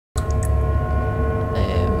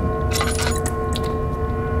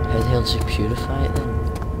hell does he purify it then?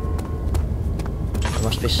 There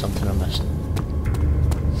must be something I'm missing.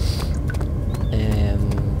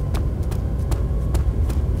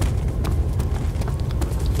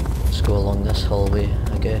 Let's go along this hallway,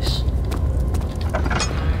 I guess.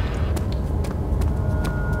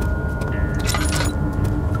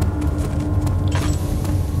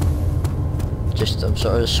 I'm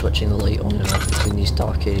sort of switching the light on and off between these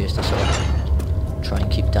dark areas to sort of try and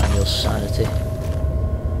keep Daniel's sanity.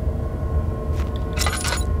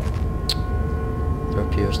 There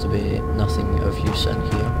appears to be nothing of use in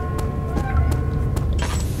here.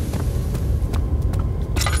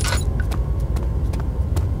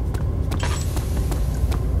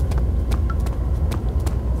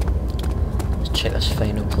 Let's check this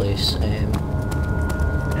final place.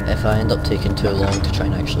 If I end up taking too long to try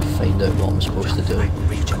and actually find out what I'm supposed to do.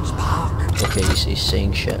 Okay, he's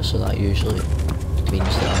saying shit, so that usually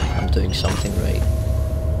means that I'm doing something right.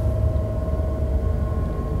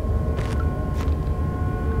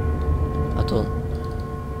 I don't...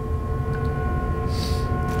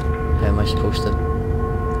 How am I supposed to...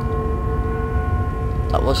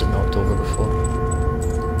 That wasn't knocked over before.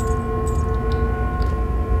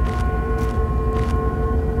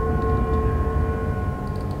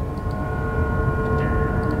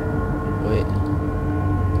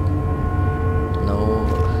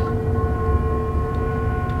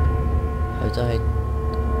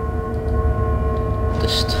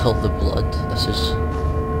 Distill the blood. This is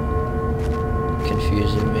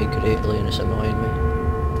confusing me greatly and it's annoying me.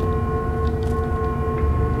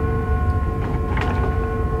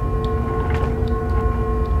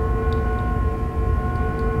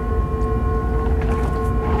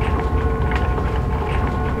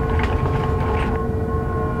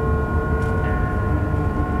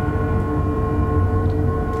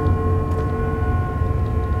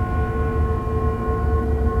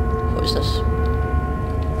 What is this?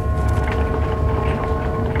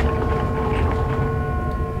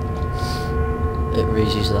 It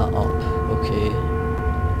raises that up, okay.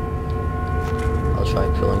 I'll try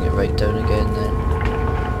pulling it right down again then.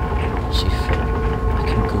 See if I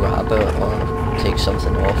can grab it or take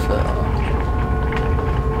something off it or...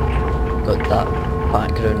 God, that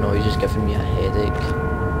background noise is giving me a headache.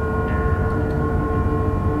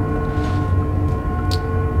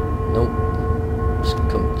 Nope. It's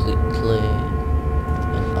completely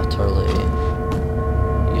and utterly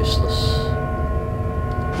useless.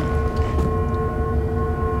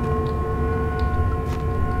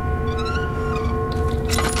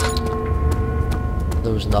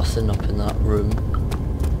 There was nothing up in that room.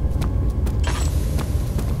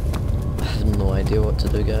 I have no idea what to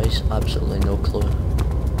do, guys. Absolutely no clue.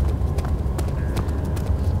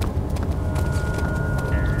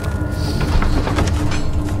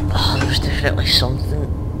 Oh, there was definitely something.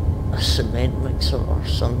 A cement mixer or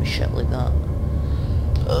some shit like that.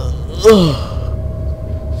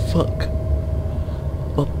 Fuck.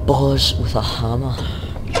 My balls with a hammer.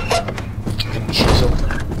 And chisel.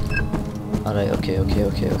 Alright, okay.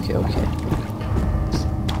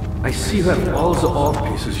 I see you have all the orb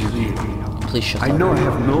pieces you need. Please shut up. I know I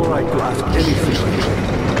have no right to ask anything,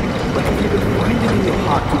 but if you can find it in your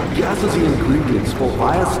heart to gather the ingredients for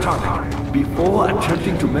Wire's tonic before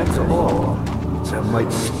attempting to melt the orb, there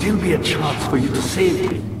might still be a chance for you to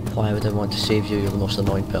save me. Why would I want to save you? You're the most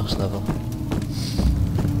annoying person ever.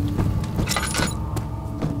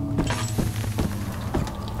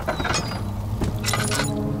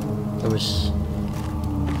 There was...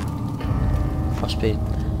 must be...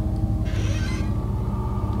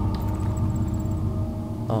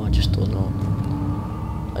 Oh, I just don't know.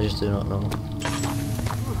 I just do not know.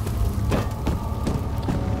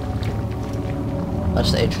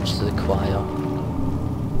 That's the entrance to the choir.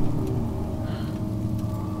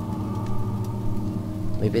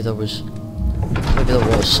 Maybe there was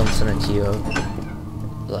something in here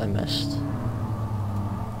that I missed.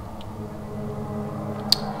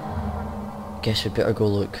 Guess we'd better go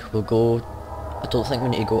look. We'll go... I don't think we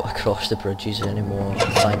need to go across the bridges anymore,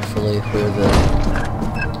 thankfully, where the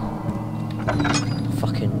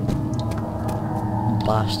fucking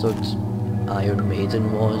bastard Iron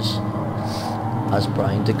Maiden was, as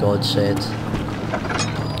Brian the God said.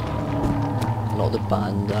 Not the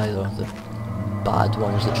band either, the bad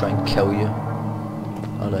ones that try and kill you.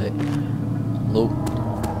 Alright. Nope.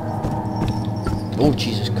 Oh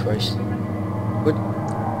Jesus Christ.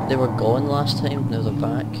 They were gone last time, now they're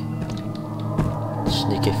back.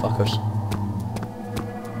 Sneaky fuckers.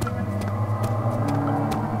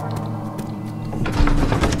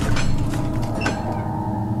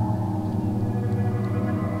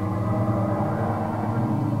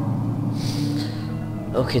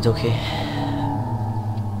 Okie dokie.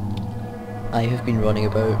 I have been running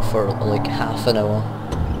about for like half an hour.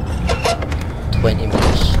 20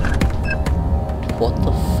 minutes. What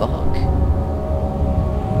the fuck?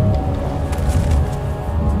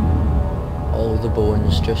 All the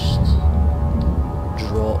bones just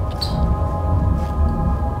dropped.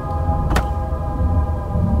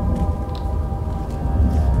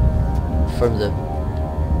 From the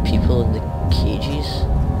people in the cages.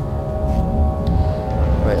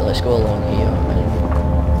 Right, let's go along here and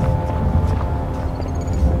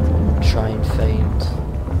try and find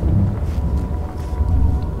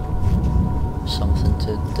something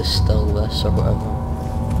to distill this or whatever.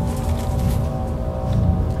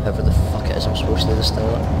 However the fuck it is I'm supposed to distill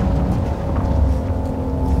it.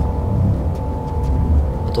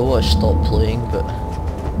 I don't want to stop playing, but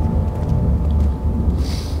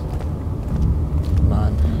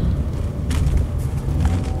man,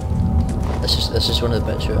 this is one of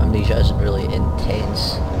the bits where Amnesia isn't really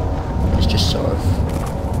intense. It's just sort of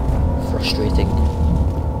frustrating.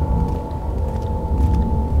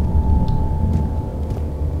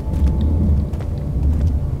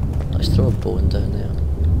 Let's throw a bone down there.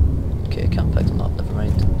 Okay, I can't pick them up, never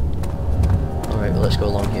mind. Alright, well let's go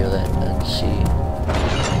along here then and see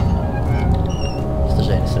if there's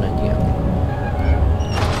anything in here.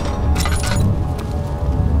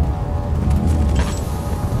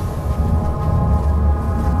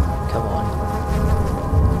 Come on.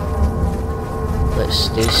 Let's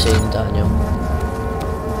stay sane, Daniel.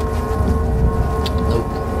 Nope.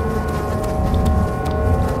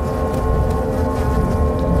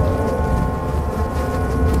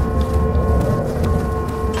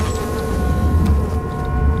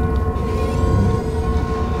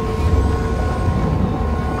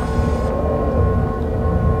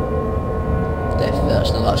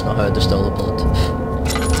 That's not how I distill the blood.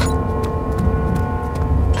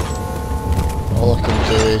 All I can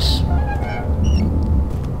do is...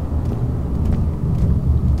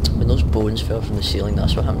 when those bones fell from the ceiling,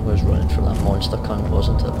 that's what happened when I was running from that monster cunt,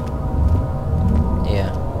 wasn't it?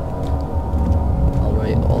 Yeah.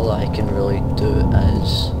 Alright, all I can really do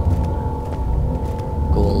is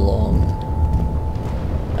go along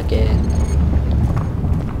again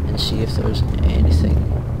and see if there's anything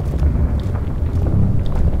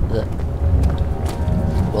that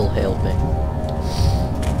will help me.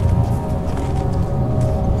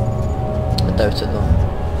 I doubt it though.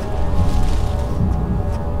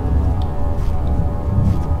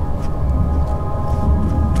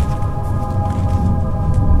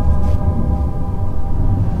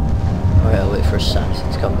 Alright, I'll wait for sanity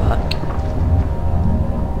to come back.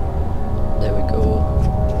 There we go.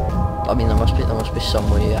 I mean, there must be some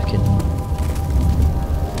way I can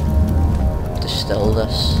distill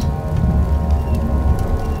this.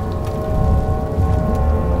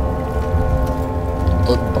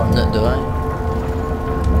 Don't burn it, do I?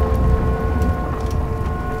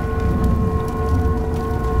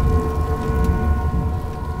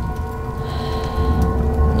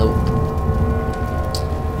 Nope.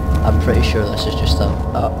 I'm pretty sure this is just a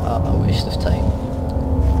waste of time.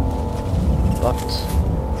 But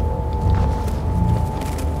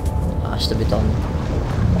has to be done.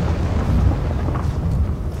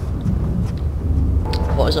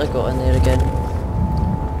 What has I got in there again?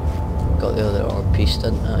 Got the other orb piece,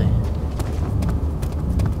 didn't I?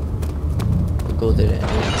 We'll go there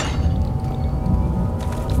anyway.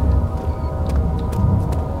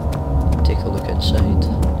 Take a look inside,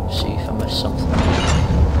 see if I missed something.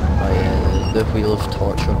 Oh yeah, the wheel of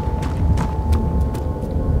torture.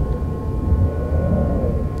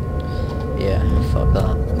 Yeah, fuck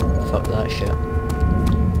that. Fuck that shit.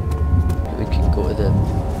 We can go to the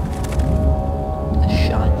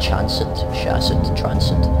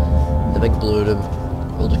transit, the big blue room.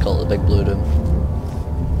 We'll just call it the big blue room.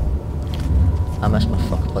 I miss my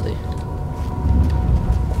fuck buddy.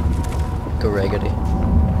 Gregory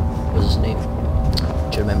was his name.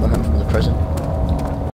 Do you remember him from the prison?